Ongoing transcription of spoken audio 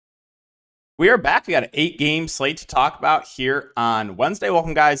We are back. We got an 8-game slate to talk about here on Wednesday.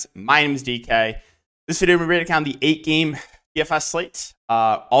 Welcome, guys. My name is DK. This video, we're ready to count the 8-game DFS slate.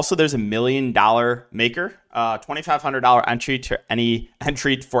 Also, there's $1 million maker, $2,500 entry to any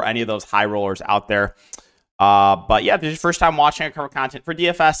entry for any of those high rollers out there. But yeah, if this is your first time watching, I cover content for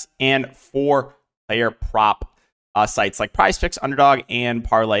DFS and for player prop sites like PrizePicks, Underdog, and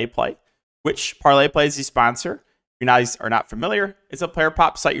Parlay Play, which Parlay Play is the sponsor. If you guys are not familiar, it's a player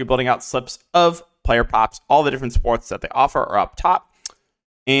prop site. You're building out slips of player props. All the different sports that they offer are up top.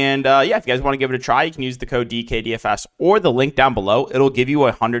 And yeah, if you guys want to give it a try, you can use the code DKDFS or the link down below. It'll give you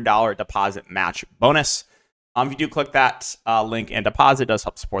a $100 deposit match bonus. If you do click that link and deposit, it does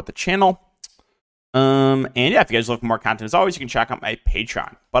help support the channel. And yeah, if you guys look for more content, as always, you can check out my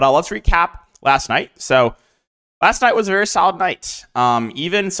Patreon. But let's recap last night. So last night was a very solid night.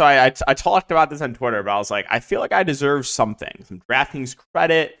 I talked about this on Twitter, but I was like, I feel like I deserve something. Some Draftkings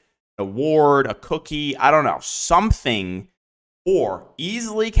credit, an award, a cookie, I don't know, something for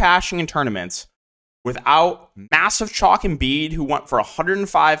easily cashing in tournaments without massive chalk Embiid, who went for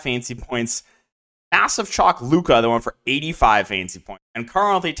 105 fantasy points, massive chalk Luka that went for 85 fantasy points, and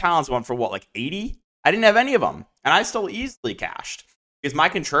Karl-Anthony Towns went for what, like 80? I didn't have any of them, and I still easily cashed. Because my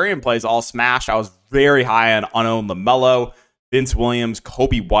contrarian plays all smashed. I was very high on unowned LaMelo, Vince Williams,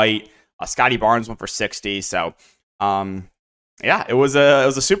 Kobe White, Scotty Barnes went for 60. So, yeah, it was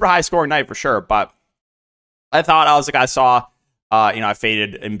a super high scoring night for sure. But I saw, I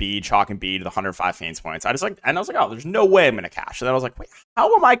faded Embiid, chalk Embiid to the 105 fantasy points. I was like, oh, there's no way I'm going to cash. And then I was like, wait,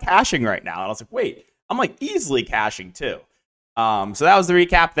 how am I cashing right now? And I was like, wait, I'm like easily cashing too. So that was the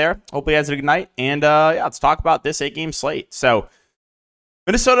recap there. Hopefully you guys had a good night. And yeah, let's talk about this 8-game slate. So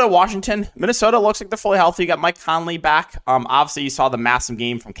Minnesota, Washington. Minnesota looks like they're fully healthy. You got Mike Conley back. Obviously, you saw the massive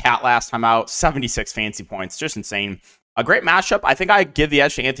game from Cat last time out. 76 fantasy points. Just insane. A great matchup. I think I'd give the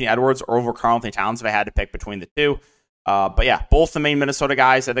edge to Anthony Edwards or over Karl-Anthony Towns if I had to pick between the two. But yeah, both the main Minnesota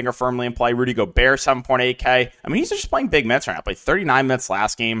guys I think are firmly in play. Rudy Gobert, 7.8K. I mean, he's just playing big minutes right now. Played 39 minutes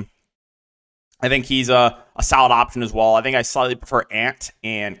last game. I think he's a solid option as well. I think I slightly prefer Ant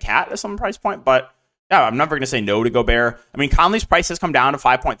and Cat at some price point, but yeah, I'm never going to say no to Gobert. I mean, Conley's price has come down to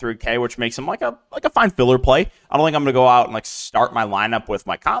 5.3K, which makes him like a fine filler play. I don't think I'm going to go out and like start my lineup with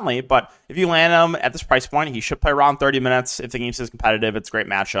Mike Conley, but if you land him at this price point, he should play around 30 minutes. If the game stays competitive, it's a great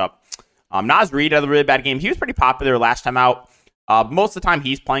matchup. Naz Reid had a really bad game. He was pretty popular last time out. Most of the time,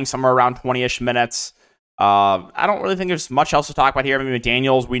 he's playing somewhere around 20-ish minutes. I don't really think there's much else to talk about here. I mean,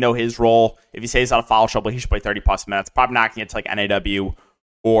 McDaniels, we know his role. If he stays out of foul trouble, he should play 30-plus minutes. Probably not going to get to like NAW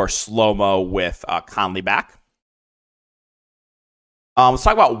or slow-mo with Conley back. Let's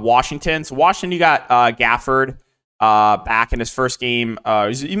talk about Washington. So Washington, you got Gafford back in his first game.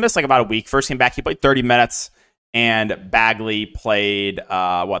 He missed like about a week. First game back, he played 30 minutes, and Bagley played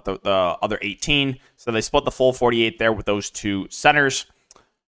the other 18. So they split the full 48 there with those two centers.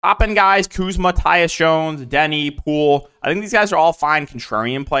 Top-end guys, Kuzma, Tyus Jones, Denny, Poole. I think these guys are all fine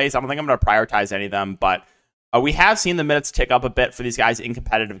contrarian plays. I don't think I'm going to prioritize any of them, but we have seen the minutes tick up a bit for these guys in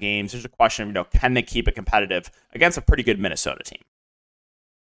competitive games. There's a question of, can they keep it competitive against a pretty good Minnesota team?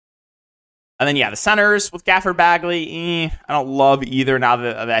 And then, yeah, the centers with Gafford, Bagley, I don't love either now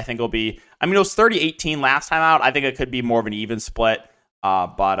that I think it'll be, I mean, it was 30-18 last time out. I think it could be more of an even split.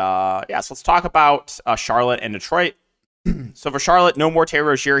 Yeah, so let's talk about Charlotte and Detroit. So for Charlotte, no more Terry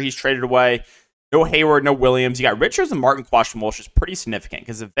Rozier. He's traded away. No Hayward, no Williams. You got Richards and Martin questionable, which is pretty significant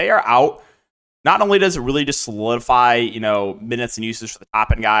because if they are out, not only does it really just solidify, minutes and usage for the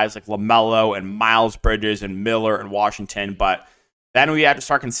top-end guys like LaMelo and Miles Bridges and Miller and Washington, but then we have to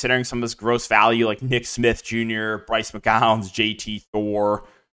start considering some of this gross value like Nick Smith Jr., Bryce McGowns, JT Thor,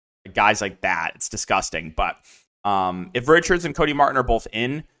 guys like that. It's disgusting. But if Richards and Cody Martin are both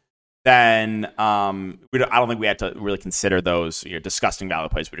in, then I don't think we have to really consider those disgusting value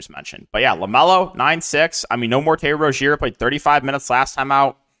plays we just mentioned. But yeah, LaMelo, 9.6. I mean, no more Terry Rozier. Played 35 minutes last time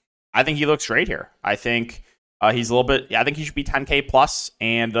out. I think he looks great here. I think he's a little bit, I think he should be 10K plus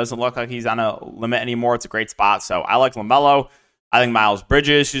and doesn't look like he's on a limit anymore. It's a great spot. So I like LaMelo. I think Miles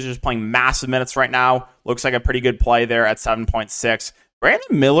Bridges, who's just playing massive minutes right now, looks like a pretty good play there at 7.6.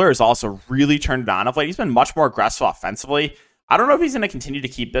 Brandon Miller has also really turned it on of late. He's been much more aggressive offensively. I don't know if he's going to continue to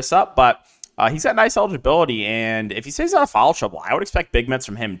keep this up, but he's got nice eligibility. And if he stays out of foul trouble, I would expect big minutes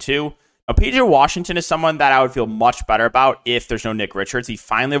from him too. Now, PJ Washington is someone that I would feel much better about if there's no Nick Richards. He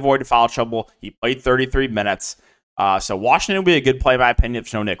finally avoided foul trouble. He played 33 minutes. So Washington would be a good play, in my opinion, if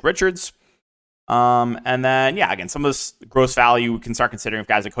there's no Nick Richards. And then, yeah, again, some of this gross value we can start considering if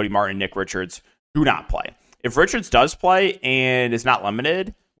guys like Cody Martin and Nick Richards do not play. If Richards does play and is not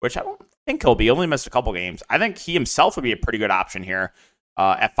limited, which I don't think he'll be, only missed a couple games, I think he himself would be a pretty good option here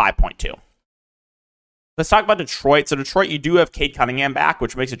at 5.2. Let's talk about Detroit. So Detroit, you do have Cade Cunningham back,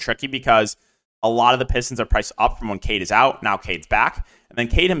 which makes it tricky because a lot of the Pistons are priced up from when Cade is out. Now Cade's back. And then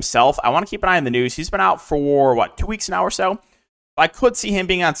Cade himself, I want to keep an eye on the news. He's been out for, 2 weeks now or so? I could see him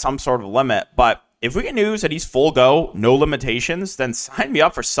being on some sort of limit. But if we get news that he's full go, no limitations, then sign me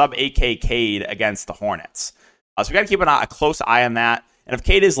up for sub 8K Cade against the Hornets. So we got to keep a close eye on that. And if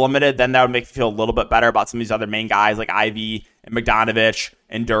Cade is limited, then that would make me feel a little bit better about some of these other main guys like Ivy and Bogdanovich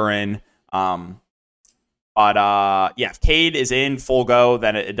and Duran. If Cade is in full go,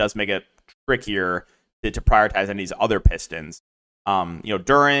 then it does make it trickier to prioritize any of these other Pistons.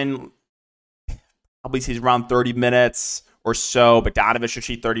 Duran probably sees around 30 minutes or so. Bogdanovich should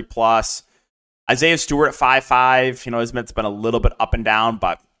see 30 plus. Isaiah Stewart at 5'5". His minutes have been a little bit up and down,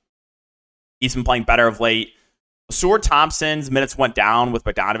 but he's been playing better of late. Seward Thompson's minutes went down with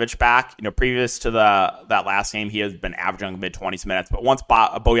Bogdanovich back. Previous to that last game, he has been averaging mid-20s minutes. But once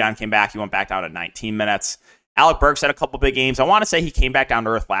Bojan came back, he went back down to 19 minutes. Alec Burks had a couple big games. I want to say he came back down to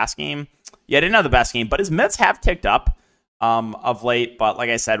earth last game. Yeah, didn't have the best game, but his minutes have ticked up of late. But like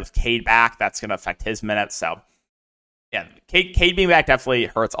I said, with Cade back, that's going to affect his minutes. So, yeah, Cade being back definitely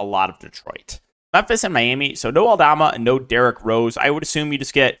hurts a lot of Detroit. Memphis and Miami. So no Aldama and no Derrick Rose. I would assume you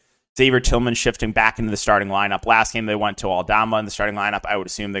just get Xavier Tillman shifting back into the starting lineup. Last game, they went to Aldama in the starting lineup. I would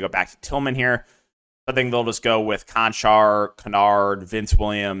assume they go back to Tillman here. I think they'll just go with Conchar, Kennard, Vince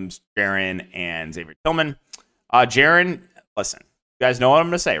Williams, Jaren, and Xavier Tillman. Jaren, listen, you guys know what I'm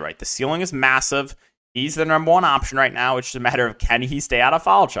going to say, right? The ceiling is massive. He's the number one option right now. It's just a matter of can he stay out of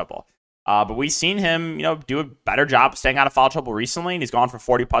foul trouble. But we've seen him, do a better job staying out of foul trouble recently, and he's gone for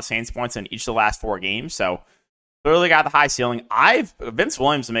 40-plus fantasy points in each of the last 4 games. So clearly got the high ceiling. Vince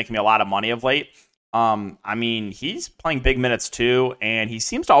Williams is making me a lot of money of late. He's playing big minutes too, and he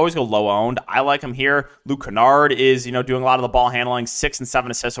seems to always go low owned. I like him here. Luke Kennard is, doing a lot of the ball handling, 6 and 7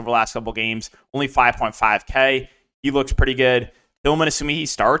 assists over the last couple games, only 5.5K. He looks pretty good. Tillman, assuming he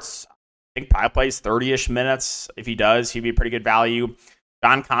starts, I think probably plays 30-ish minutes. If he does, he'd be a pretty good value.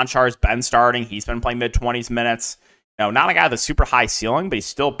 John Conchar has been starting. He's been playing mid-20s minutes. Not a guy with a super high ceiling, but he's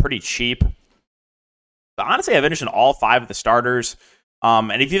still pretty cheap. But honestly, I've finished in all 5 of the starters.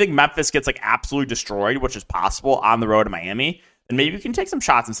 And if you think Memphis gets absolutely destroyed, which is possible on the road to Miami, then maybe you can take some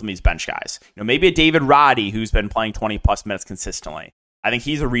shots on some of these bench guys. Maybe a David Roddy who's been playing 20-plus minutes consistently. I think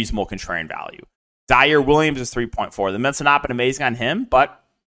he's a reasonable contrarian value. Zaire Williams is 3.4. The minutes have not been amazing on him, but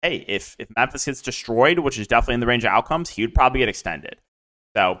hey, if Memphis gets destroyed, which is definitely in the range of outcomes, he would probably get extended.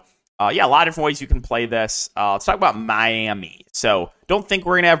 So, a lot of different ways you can play this. Let's talk about Miami. So, don't think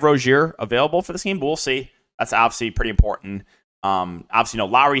we're going to have Rozier available for this game, but we'll see. That's obviously pretty important. Obviously,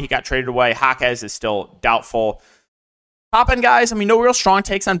 Lowry, he got traded away. Jaquez is still doubtful. Top end guys, no real strong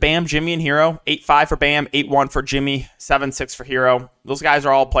takes on Bam, Jimmy, and Hero. 8-5 for Bam, 8-1 for Jimmy, 7-6 for Hero. Those guys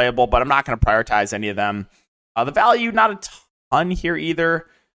are all playable, but I'm not going to prioritize any of them. The value, not a ton here either.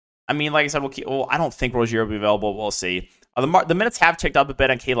 Like I said, I don't think Rozier will be available. We'll see. The minutes have ticked up a bit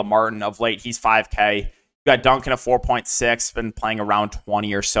on Caleb Martin of late. He's 5K. You got Duncan at 4.6, been playing around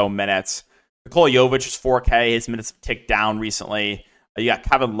 20 or so minutes. Nikola Jovic is 4K. His minutes have ticked down recently. You got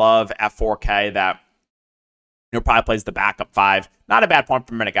Kevin Love at 4K that probably plays the backup 5. Not a bad point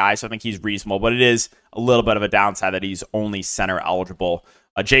per minute guy, so I think he's reasonable, but it is a little bit of a downside that he's only center eligible.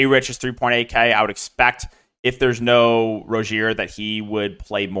 Jay Rich is 3.8K. I would expect if there's no Rozier that he would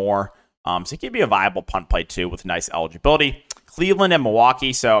play more. So he could be a viable punt play too with nice eligibility. Cleveland and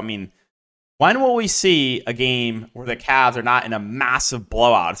Milwaukee. So, when will we see a game where the Cavs are not in a massive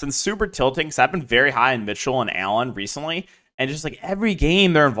blowout? It's been super tilting because I've been very high in Mitchell and Allen recently. And just every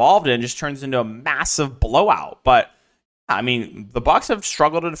game they're involved in just turns into a massive blowout. But, the Bucks have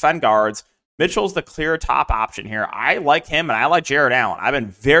struggled to defend guards. Mitchell's the clear top option here. I like him and I like Jared Allen. I've been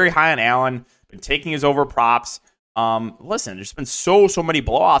very high on Allen, been taking his over props. Listen, there's been so many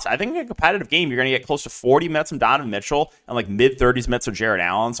blowouts. I think in a competitive game, you're going to get close to 40 minutes from Donovan Mitchell and mid-30s minutes of Jared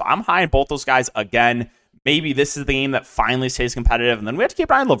Allen. So I'm high in both those guys again. Maybe this is the game that finally stays competitive. And then we have to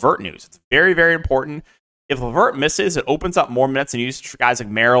keep an eye on LeVert news. It's very, very important. If LeVert misses, it opens up more minutes and usage for guys like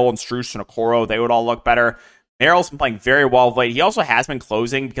Merrill and Strus and Okoro. They would all look better. Merrill's been playing very well of late. He also has been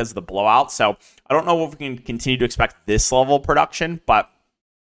closing because of the blowout. So I don't know if we can continue to expect this level of production, but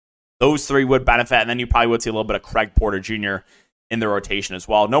those 3 would benefit, and then you probably would see a little bit of Craig Porter Jr. in the rotation as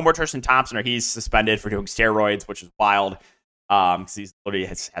well. No more Tristan Thompson, or he's suspended for doing steroids, which is wild. Because he's literally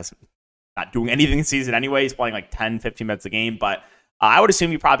has not doing anything this season anyway. He's playing 10, 15 minutes a game. But I would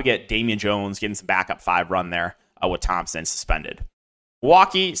assume you probably get Damian Jones getting some backup 5 run there with Thompson suspended.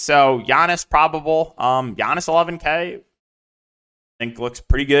 Milwaukee, so Giannis probable. Giannis 11K, I think looks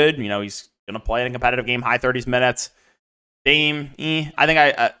pretty good. He's going to play in a competitive game, high 30s minutes. Dame, I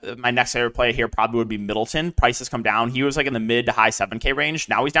think my next favorite play here probably would be Middleton. Price has come down. He was like in the mid to high 7K range.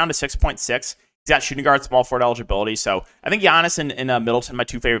 Now he's down to 6.6. He's got shooting guard, small forward eligibility. So I think Giannis and Middleton, my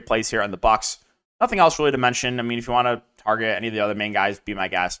two favorite plays here on the Bucks. Nothing else really to mention. I mean, if you want to target any of the other main guys, be my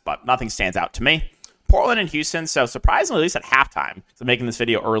guest, but nothing stands out to me. Portland and Houston. So surprisingly, at least at halftime, so making this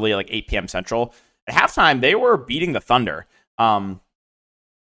video early, like 8 p.m. Central. At halftime, they were beating the Thunder.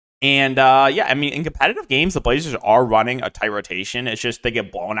 Yeah, I mean, in competitive games, the Blazers are running a tight rotation. It's just they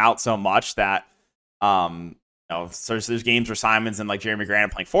get blown out so much that, so there's games where Simons and like Jeremy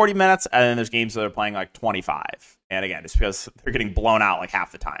Grant are playing 40 minutes, and then there's games that are playing like 25. And again, it's because they're getting blown out like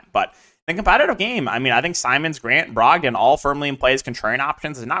half the time. But in a competitive game, I mean, I think Simons, Grant, and Brogdon all firmly in play as contrarian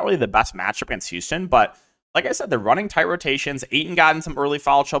options. Is not really the best matchup against Houston, but like I said, they're running tight rotations. Ayton got in some early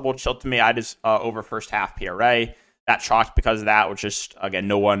foul trouble, which to me, I just over first half PRA. That chalked because of that, which is, again,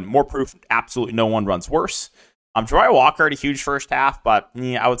 more proof, absolutely no one runs worse. Jabari Walker had a huge first half, but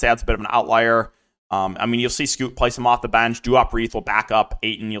I would say that's a bit of an outlier. I mean, you'll see Scoot place him off the bench. Duop Reith will back up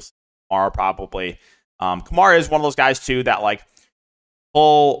Ayton. You'll see Kamara probably. Kamara is one of those guys, too, that like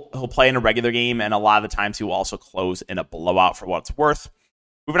he'll play in a regular game, and a lot of the times he will also close in a blowout for what it's worth.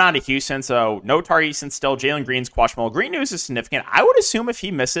 Moving on to Houston, so no Tari Eason still. Jalen Green's questionable. Green news is significant. I would assume if he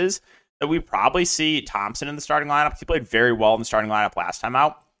misses, that we probably see Thompson in the starting lineup. He played very well in the starting lineup last time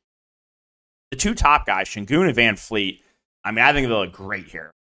out. The two top guys, Şengün and Van Fleet, I mean, I think they look great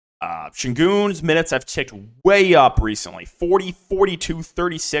here. Şengün's minutes have ticked way up recently. 40, 42,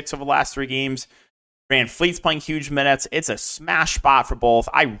 36 over the last 3 games. Van Fleet's playing huge minutes. It's a smash spot for both.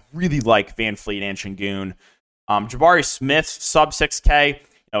 I really like Van Fleet and Şengün. Jabari Smith, sub 6K.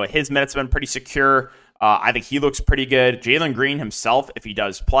 His minutes have been pretty secure. I think he looks pretty good. Jalen Green himself, if he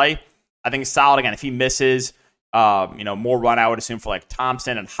does play, I think it's solid. Again, if he misses, more run, I would assume, for like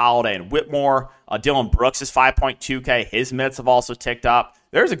Thompson and Holiday and Whitmore. Dylan Brooks is 5.2K. His minutes have also ticked up.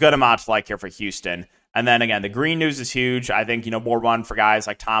 There's a good amount to like here for Houston. And then again, the Green news is huge. I think, more run for guys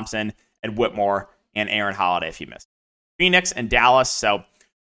like Thompson and Whitmore and Aaron Holiday if he missed. Phoenix and Dallas. So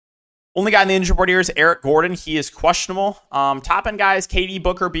only guy in the injury report here is Eric Gordon. He is questionable. Top end guys, KD,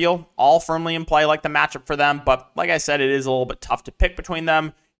 Booker, Beal, all firmly in play, like the matchup for them. But like I said, it is a little bit tough to pick between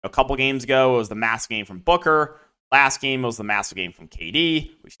them. A couple games ago, it was the massive game from Booker. Last game, it was the massive game from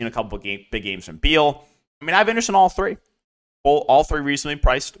KD. We've seen a couple of big games from Beal. I mean, I have interest in all three. All three recently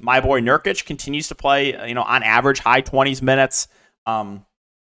priced. My boy Nurkic continues to play, on average, high 20s minutes. No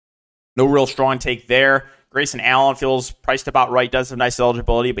real strong take there. Grayson Allen feels priced about right, does have nice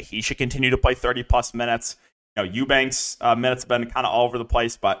eligibility, but he should continue to play 30-plus minutes. Eubanks' minutes have been kind of all over the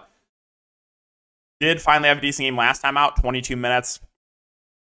place, but did finally have a decent game last time out, 22 minutes.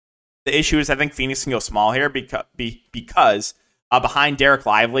 The issue is I think Phoenix can go small here because behind Derek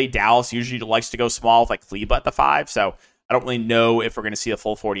Lively, Dallas usually likes to go small with like Kleber at the 5. So I don't really know if we're going to see a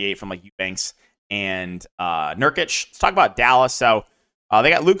full 48 from like Eubanks and Nurkic. Let's talk about Dallas. So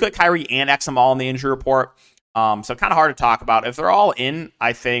they got Luka, Kyrie, and Exum all in the injury report. So kind of hard to talk about. If they're all in,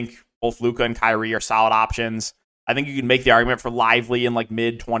 I think both Luka and Kyrie are solid options. I think you can make the argument for Lively in like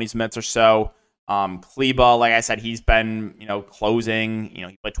mid-20s minutes or so. Kleber, like I said, he's been, closing.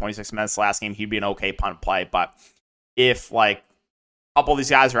 He played 26 minutes last game. He'd be an okay punt play. But if like a couple of these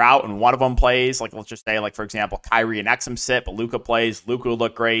guys are out and one of them plays, like let's just say, like for example, Kyrie and Exum sit, but Luka plays, Luka will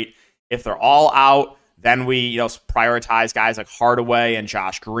look great. If they're all out, then we prioritize guys like Hardaway and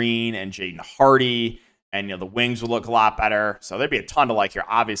Josh Green and Jaden Hardy, and the wings will look a lot better. So there'd be a ton to like here,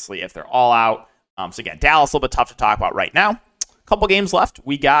 obviously, if they're all out. So again, Dallas a little bit tough to talk about right now. Couple games left.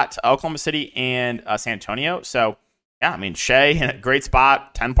 We got Oklahoma City and San Antonio. So, yeah, I mean, Shea in a great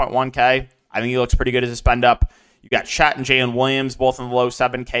spot, 10.1K. I think he looks pretty good as a spend up. You got Chet and Jalen Williams, both in the low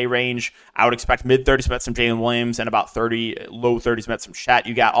 7K range. I would expect mid-30s minutes from Jalen Williams and about low 30s minutes from Chet.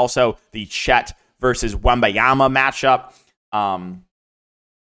 You got also the Chet versus Wembayama matchup.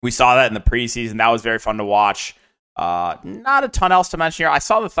 We saw that in the preseason. That was very fun to watch. Not a ton else to mention here. I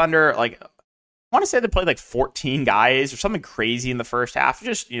saw the Thunder, I want to say they played like 14 guys or something crazy in the first half.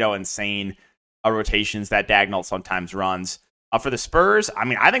 Just, insane rotations that Dagnall sometimes runs. For the Spurs, I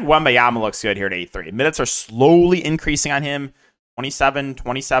mean, I think Wembayama looks good here at 8-3. Minutes are slowly increasing on him. 27,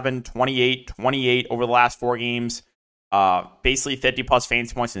 27, 28, 28 over the last 4 games. Basically 50-plus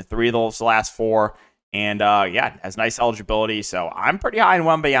fantasy points in 3 of those last 4. And, has nice eligibility. So I'm pretty high in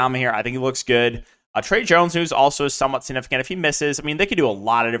Wembayama here. I think he looks good. Trey Jones news also is somewhat significant. If he misses, I mean, they could do a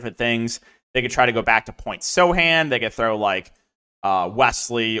lot of different things. They could try to go back to Point Sohan. They could throw like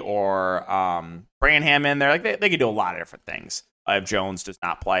Wesley or Branham in there. Like they could do a lot of different things if Jones does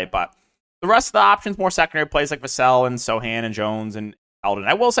not play. But the rest of the options, more secondary plays like Vassell and Sohan and Jones and Eldon.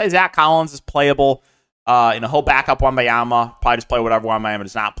 I will say Zach Collins is playable. He'll back up Wembanyama, probably just play whatever Wembanyama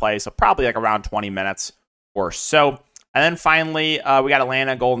does not play, so probably like around 20 minutes or so. And then finally, we got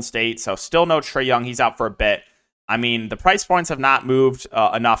Atlanta, Golden State, so still no Trae Young. He's out for a bit. I mean, the price points have not moved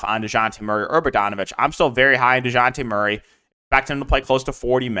enough on DeJounte Murray or Bogdanovic. I'm still very high on DeJounte Murray. Expect him to play close to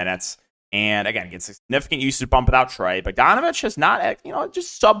 40 minutes. And again, gets a significant usage bump without Trae. Bogdanovic has not,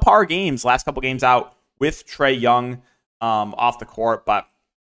 just subpar games, last couple games out with Trae Young off the court. But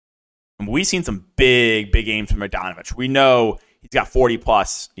we've seen some big games from Bogdanovic. We know he's got 40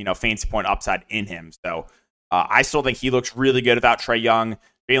 plus, fantasy point upside in him. So I still think he looks really good without Trae Young.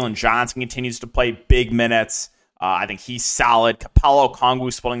 Jalen Johnson continues to play big minutes. I think he's solid. Capello,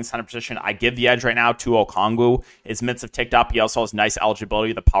 Okongwu splitting the center position. I give the edge right now to Okongwu. His minutes have ticked up. He also has nice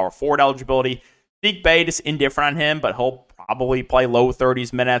eligibility, the power forward eligibility. Zeke Bay is indifferent on him, but he'll probably play low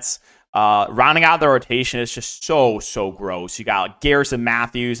 30s minutes. Rounding out the rotation is just so gross. You got like Garrison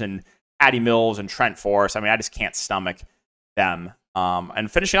Matthews and Patty Mills and Trent Forrest. I mean, I just can't stomach them.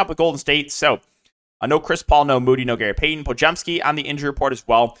 And finishing up with Golden State. So no Chris Paul, no Moody, no Gary Payton. Podziemski on the injury report as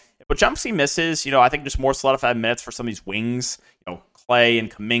well. If Podziemski misses, I think just more solidified minutes for some of these wings, Clay and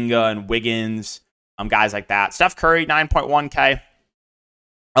Kuminga and Wiggins, guys like that. Steph Curry, 9.1K.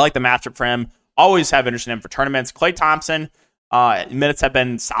 I like the matchup for him. Always have interest in him for tournaments. Klay Thompson, minutes have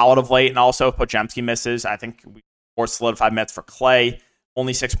been solid of late, and also if Podziemski misses, I think more solidified minutes for Clay.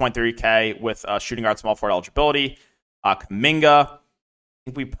 Only 6.3K with shooting guard small forward eligibility. Kuminga, I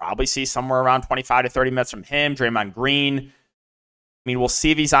think we probably see somewhere around 25 to 30 minutes from him. Draymond Green, I mean, we'll see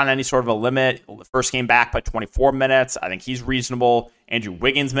if he's on any sort of a limit. First game back by 24 minutes. I think he's reasonable. Andrew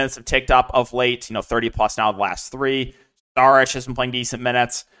Wiggins' minutes have ticked up of late, 30 plus now the last three. Saric has been playing decent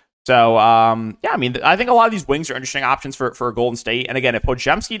minutes. So, I mean, I think a lot of these wings are interesting options for Golden State. And again, if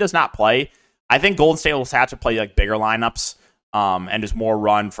Podziemski does not play, I think Golden State will have to play like bigger lineups and just more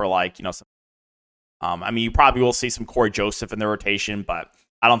run for some. I mean, you probably will see some Corey Joseph in the rotation, but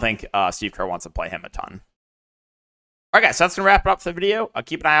I don't think Steve Kerr wants to play him a ton. All right, guys, so that's going to wrap it up for the video.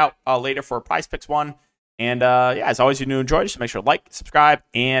 Keep an eye out later for Prize Picks 1. And as always, if you do enjoy, just make sure to like, subscribe,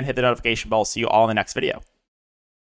 and hit the notification bell. See you all in the next video.